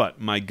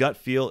 But my gut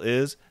feel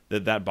is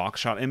that box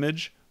shot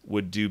image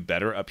would do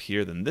better up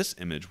here than this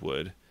image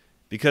would,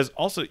 because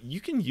also you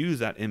can use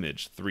that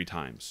image 3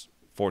 times,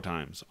 4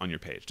 times on your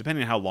page,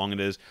 depending on how long it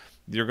is.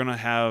 You're going to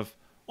have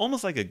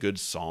almost like a good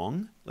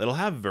song. It'll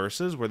have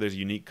verses where there's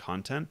unique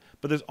content,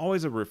 but there's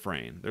always a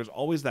refrain. There's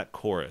always that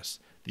chorus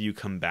that you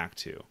come back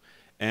to.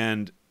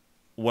 And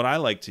what I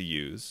like to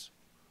use,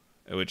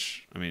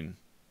 which, I mean,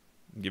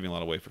 I'm giving a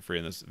lot away for free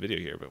in this video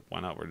here, but why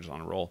not? We're just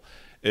on a roll.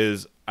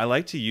 Is I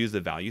like to use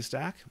the value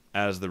stack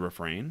as the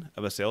refrain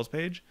of a sales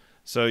page.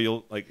 So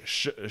you'll like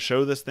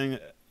show this thing,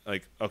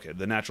 like, okay,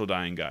 the natural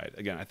dyeing guide.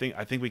 Again, I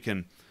think we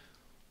can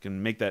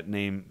make that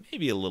name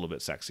maybe a little bit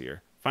sexier.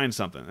 Find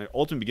something like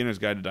Ultimate Beginner's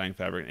Guide to Dyeing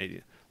Fabric in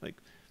 80. Like,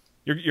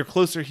 you're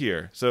closer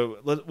here. So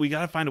we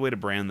got to find a way to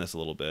brand this a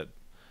little bit.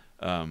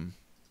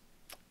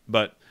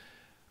 But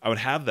I would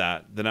have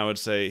that. Then I would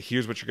say,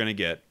 here's what you're going to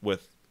get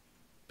with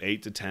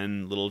 8 to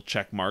 10 little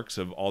check marks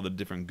of all the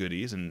different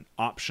goodies. And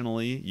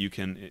optionally, you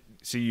can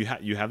see you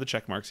have the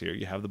check marks here.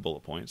 You have the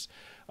bullet points.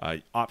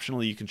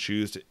 Optionally, you can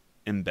choose to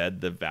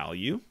embed the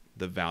value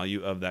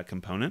of that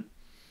component.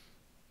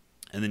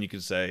 And then you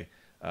can say,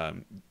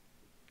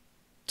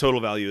 total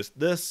value is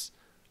this.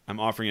 I'm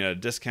offering it at a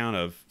discount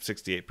of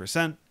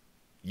 68%.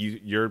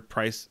 Your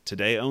price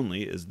today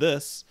only is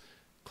this.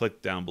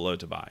 Click down below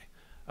to buy.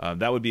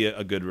 That would be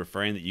a good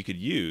refrain that you could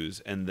use.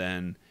 And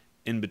then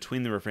in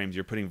between the refrains,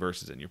 you're putting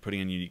verses in. You're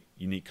putting in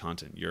unique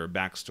content, your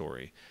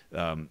backstory,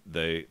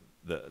 the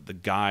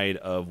guide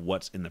of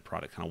what's in the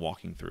product, kind of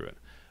walking through it.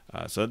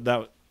 So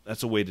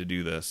that's a way to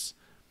do this.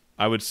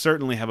 I would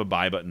certainly have a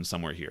buy button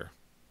somewhere here.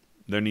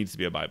 There needs to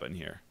be a buy button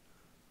here.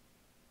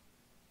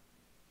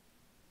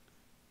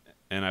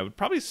 And I would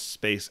probably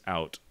space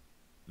out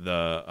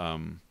the...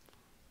 I'm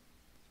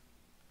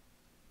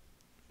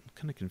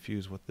kind of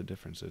confused what the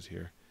difference is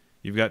here.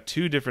 You've got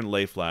 2 different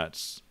lay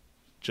flats,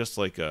 just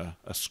like a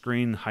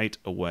screen height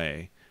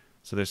away.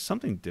 So there's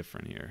something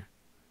different here.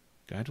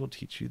 Guide will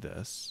teach you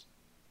this.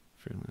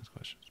 Freelance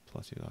questions.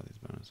 Plus you got all these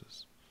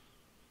bonuses.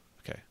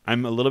 Okay.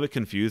 I'm a little bit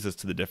confused as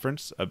to the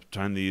difference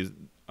between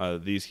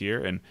these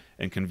here, and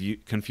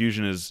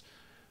confusion is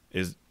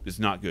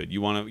not good. You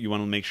want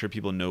to make sure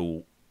people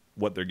know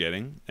what they're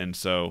getting, and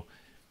so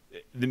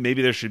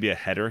maybe there should be a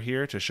header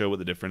here to show what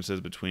the difference is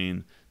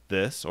between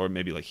this, or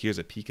maybe like here's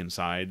a peek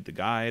inside the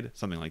guide,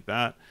 something like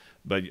that.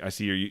 but I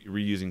see you're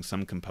reusing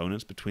some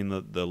components between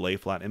the lay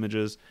flat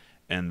images,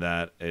 and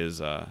that is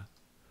the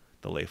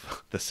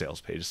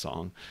sales page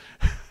song.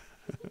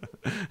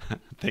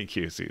 Thank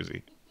you,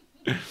 Susie.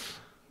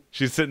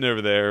 She's sitting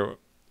over there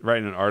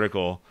writing an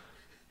article,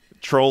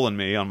 trolling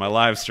me on my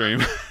live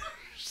stream.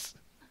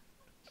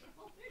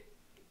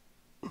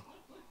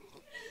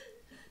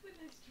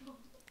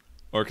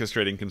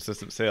 Orchestrating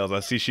consistent sales.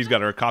 I see she's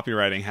got her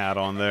copywriting hat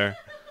on there.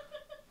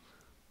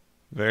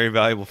 Very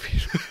valuable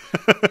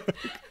feedback.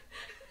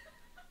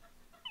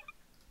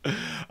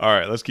 All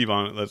right, let's keep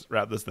on. Let's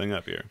wrap this thing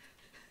up here.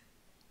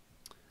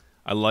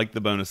 I like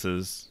the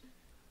bonuses.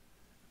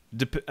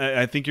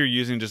 I think you're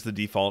using just the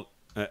default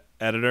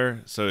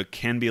editor, so it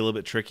can be a little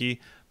bit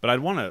tricky, but I'd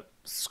want to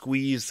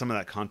squeeze some of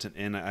that content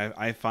in.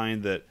 I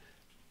find that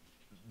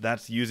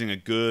that's using a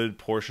good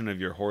portion of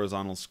your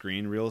horizontal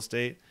screen real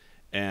estate,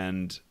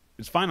 and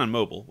it's fine on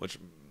mobile, which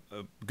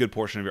a good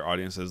portion of your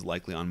audience is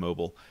likely on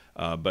mobile,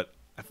 but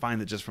I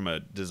find that just from a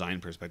design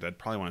perspective, I'd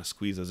probably want to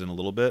squeeze those in a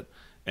little bit,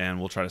 and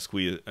we'll try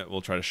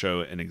to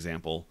show an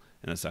example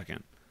in a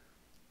second.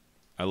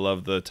 I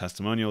love the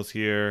testimonials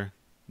here.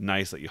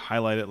 Nice that you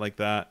highlight it like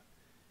that.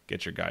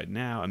 Get your guide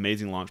now.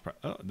 Amazing launch price.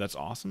 Oh, that's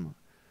awesome.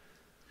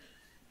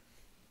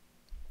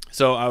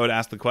 So I would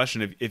ask the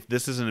question, if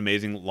this is an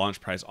amazing launch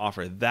price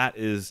offer, that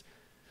is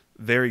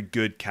very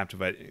good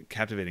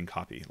captivating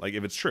copy. Like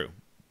if it's true.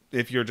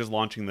 If you're just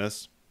launching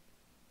this,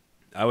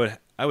 I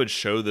would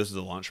show this as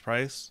a launch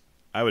price.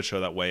 I would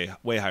show that way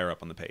higher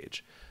up on the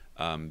page,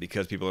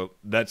 because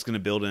that's going to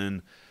build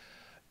in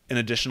an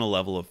additional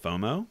level of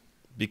FOMO,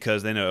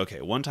 because they know, okay,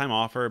 one-time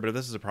offer, but if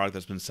this is a product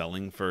that's been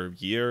selling for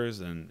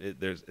years and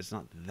it's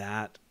not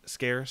that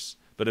scarce,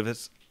 but if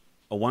it's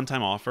a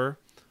one-time offer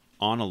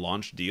on a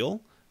launch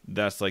deal,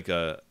 that's like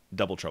a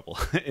double trouble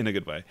in a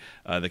good way.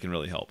 That can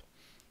really help.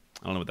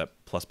 I don't know what that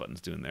plus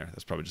button's doing there.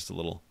 That's probably just a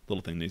little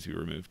thing that needs to be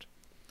removed.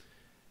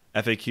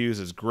 FAQs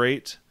is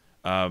great.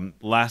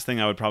 Last thing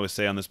I would probably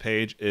say on this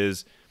page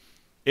is,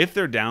 if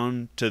they're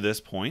down to this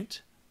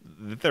point,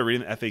 if they're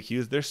reading the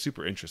FAQs, they're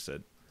super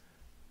interested.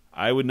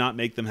 I would not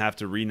make them have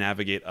to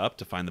re-navigate up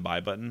to find the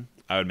buy button.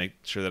 I would make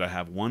sure that I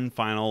have one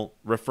final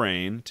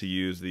refrain, to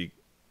use the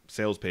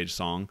sales page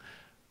song.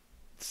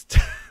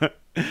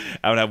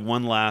 I would have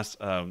one last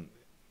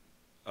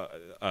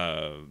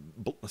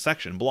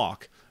section,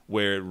 block,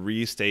 where it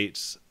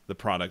restates the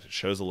product,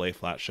 shows the lay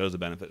flat, shows the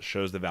benefit,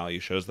 shows the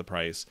value, shows the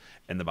price,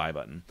 and the buy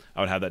button.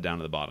 I would have that down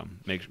to the bottom.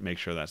 Make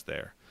sure that's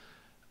there.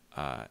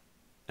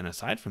 And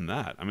aside from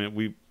that, I mean,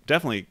 we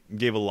definitely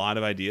gave a lot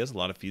of ideas, a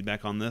lot of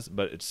feedback on this,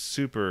 but it's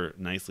super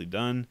nicely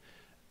done.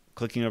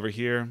 Clicking over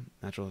here,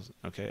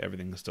 okay,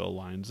 everything still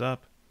lines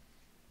up.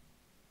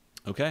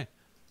 Okay,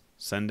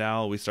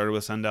 Sendal, we started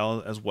with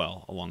Sendal as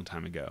well a long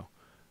time ago,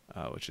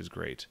 which is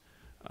great.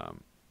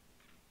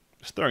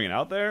 Just throwing it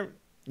out there,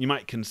 you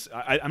might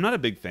I'm not a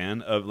big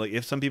fan of, like,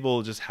 if some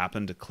people just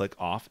happen to click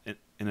off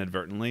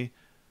inadvertently.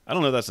 I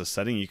don't know if that's a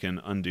setting you can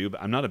undo,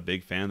 but I'm not a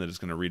big fan that it's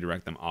going to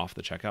redirect them off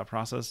the checkout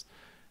process.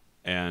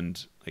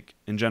 And like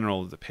in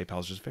general, the PayPal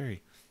is just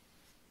very,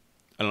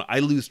 I don't know, I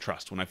lose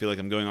trust when I feel like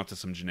I'm going off to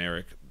some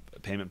generic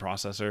payment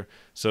processor.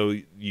 So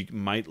you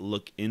might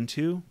look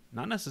into,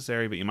 not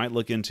necessary, but you might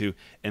look into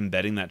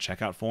embedding that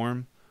checkout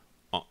form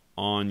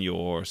on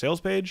your sales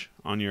page,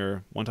 on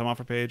your one-time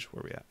offer page.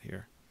 Where are we at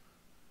here?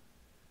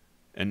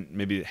 And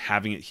maybe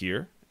having it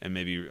here, and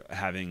maybe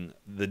having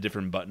the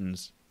different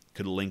buttons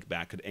could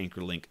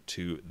anchor link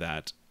to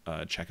that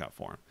checkout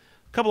form.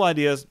 A couple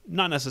ideas,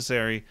 not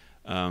necessary.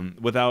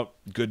 Without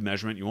good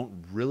measurement, you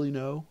won't really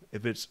know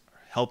if it's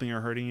helping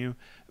or hurting you,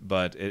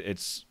 but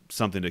it's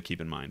something to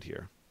keep in mind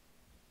here.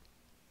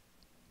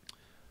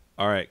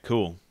 All right,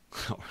 cool.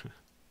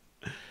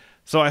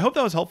 So I hope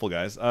that was helpful,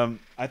 guys.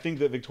 I think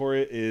that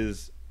Victoria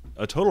is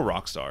a total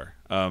rock star,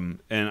 and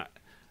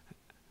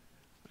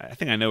I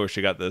think I know where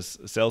she got this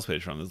sales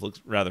page from. This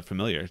looks rather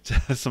familiar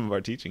to some of our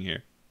teaching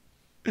here.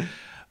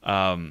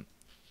 Oh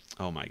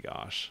my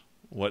gosh,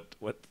 what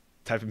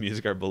type of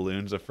music are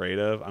balloons afraid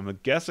of? I'm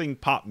guessing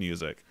pop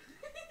music.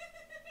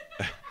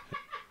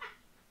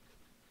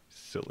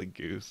 Silly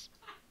goose.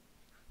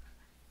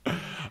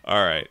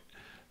 All right,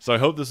 so I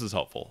hope this is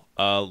helpful.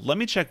 Let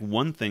me check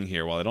one thing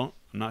here while I'm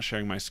not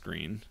sharing my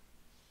screen.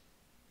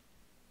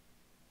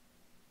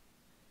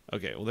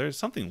 Okay, well, there's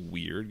something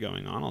weird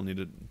going on. I'll need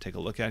to take a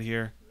look at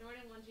here.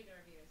 Norton wants you to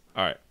review.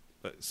 All right,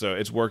 so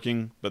it's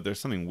working, but there's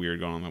something weird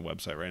going on my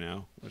website right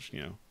now, which,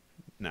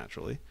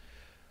 naturally.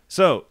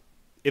 So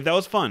if that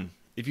was fun,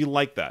 if you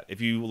like that,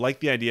 if you like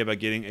the idea about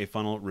getting a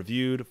funnel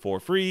reviewed for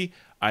free,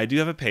 I do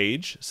have a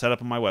page set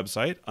up on my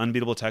website,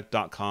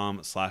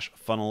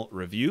 unbeatabletech.com/funnel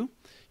review.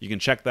 You can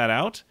check that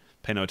out.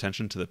 Pay no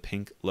attention to the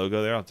pink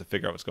logo there. I'll have to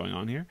figure out what's going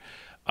on here.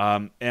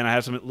 And I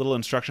have some little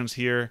instructions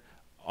here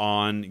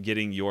on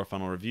getting your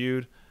funnel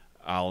reviewed.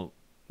 I'll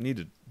need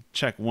to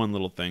check one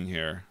little thing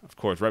here. Of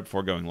course, right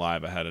before going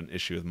live, I had an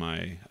issue with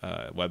my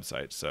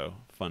website, so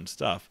fun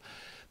stuff.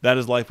 That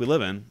is life we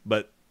live in.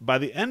 But by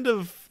the end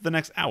of the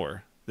next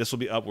hour, this will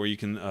be up where you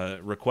can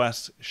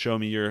request, show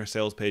me your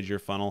sales page, your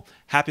funnel.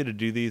 Happy to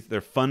do these.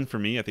 They're fun for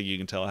me. I think you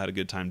can tell I had a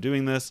good time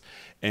doing this.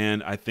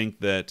 And I think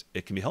that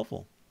it can be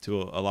helpful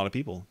to a lot of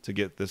people to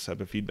get this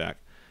type of feedback.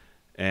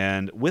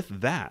 And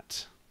with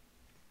that,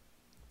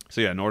 so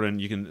yeah, Norden,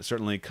 you can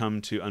certainly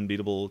come to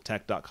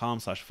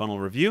unbeatabletech.com/funnel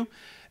review,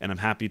 and I'm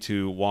happy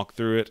to walk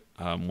through it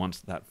once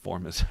that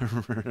form is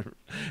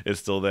is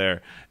still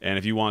there. And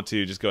if you want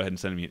to, just go ahead and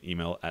send me an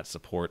email at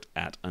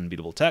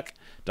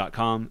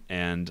support@unbeatabletech.com,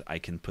 and I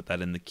can put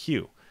that in the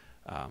queue.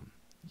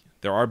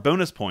 There are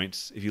bonus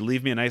points. If you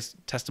leave me a nice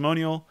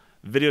testimonial,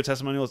 video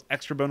testimonials,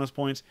 extra bonus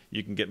points,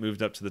 you can get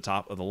moved up to the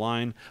top of the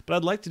line. But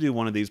I'd like to do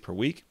one of these per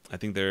week. I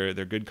think they're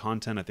good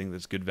content. I think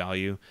there's good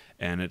value,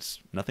 and it's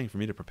nothing for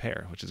me to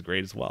prepare, which is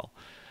great as well.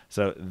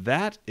 So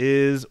that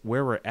is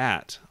where we're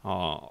at.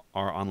 Our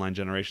online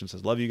generation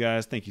says, love you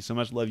guys. Thank you so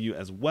much. Love you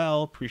as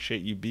well.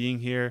 Appreciate you being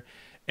here.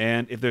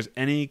 And if there's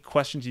any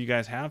questions you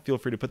guys have, feel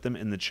free to put them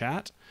in the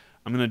chat.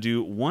 I'm going to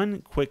do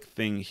one quick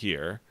thing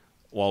here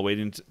while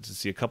waiting to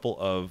see a couple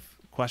of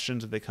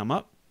questions if they come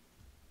up.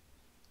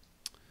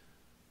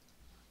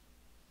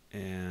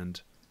 And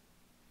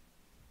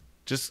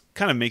just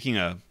kind of making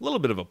a little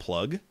bit of a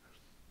plug.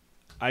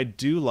 I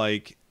do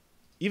like,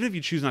 even if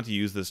you choose not to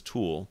use this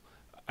tool,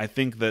 I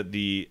think that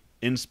the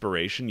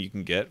inspiration you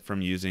can get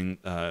from using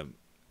an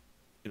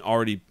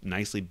already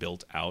nicely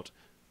built out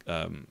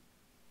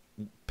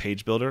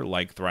page builder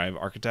like Thrive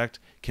Architect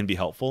can be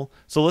helpful.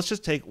 So let's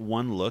just take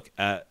one look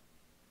at,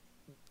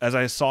 as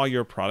I saw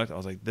your product, I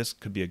was like, this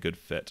could be a good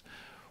fit.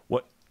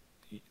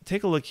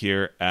 Take a look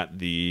here at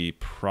the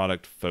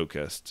product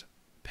focused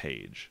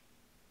page.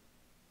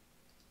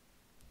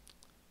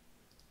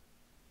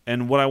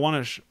 And what I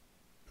want to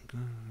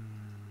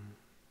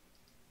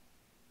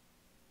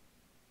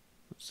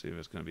let's see if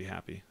it's going to be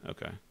happy.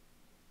 Okay. I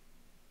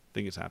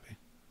think it's happy.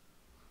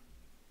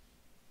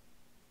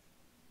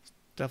 It's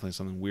definitely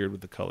something weird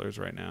with the colors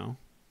right now.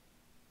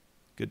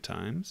 Good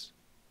times.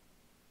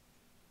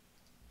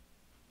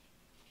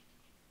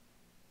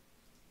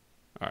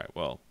 All right,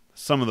 well,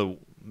 some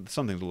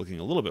things are looking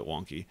a little bit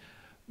wonky,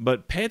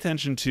 but pay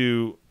attention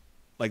to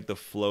like the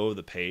flow of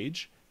the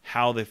page,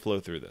 how they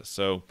flow through this.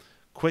 So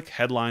quick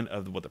headline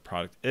of what the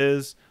product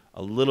is,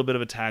 a little bit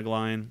of a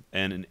tagline,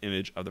 and an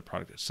image of the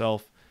product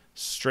itself,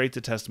 straight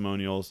to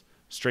testimonials,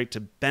 straight to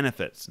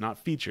benefits, not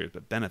features,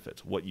 but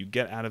benefits, what you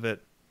get out of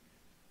it,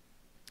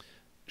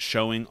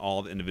 showing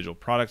all the individual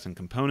products and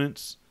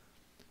components.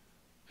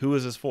 Who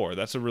is this for?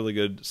 That's a really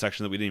good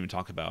section that we didn't even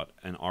talk about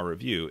in our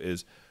review,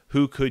 is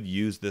who could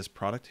use this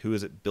product? Who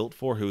is it built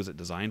for? Who is it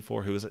designed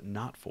for? Who is it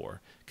not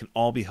for? Can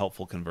all be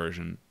helpful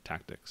conversion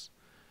tactics.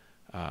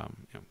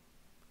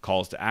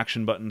 Calls to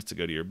action buttons to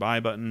go to your buy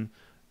button,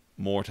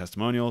 more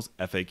testimonials,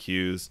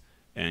 FAQs,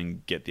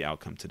 and get the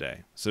outcome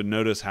today. So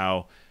notice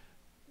how,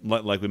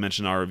 like we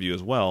mentioned in our review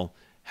as well,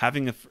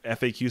 having a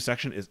FAQ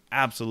section is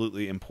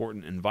absolutely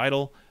important and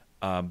vital.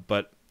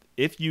 But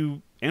if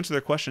you answer their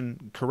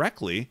question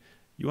correctly,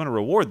 you want to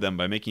reward them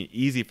by making it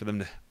easy for them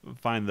to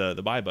find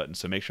the buy button.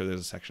 So make sure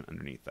there's a section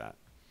underneath that.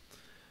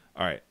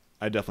 All right.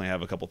 I definitely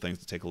have a couple things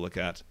to take a look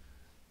at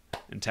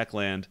in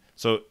Techland.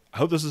 So I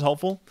hope this is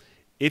helpful.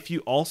 If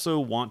you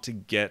also want to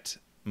get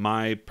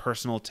my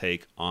personal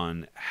take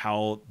on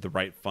how the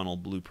right funnel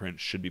blueprint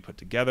should be put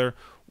together,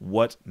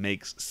 what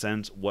makes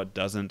sense, what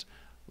doesn't,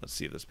 let's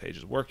see if this page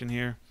is working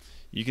here.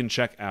 You can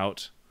check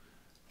out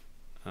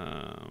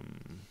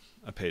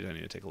a page I need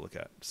to take a look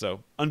at.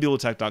 So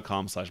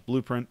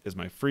unbeatabletech.com/blueprint is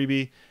my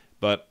freebie,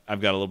 but I've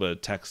got a little bit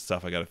of tech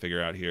stuff I got to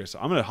figure out here. So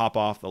I'm going to hop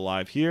off the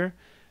live here.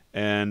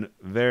 And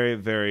very,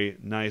 very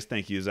nice.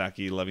 Thank you,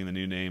 Zaki. Loving the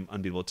new name,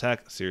 Unbeatable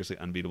Tech. Seriously,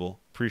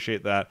 unbeatable.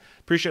 Appreciate that.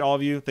 Appreciate all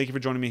of you. Thank you for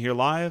joining me here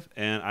live,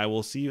 and I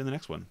will see you in the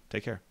next one.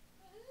 Take care.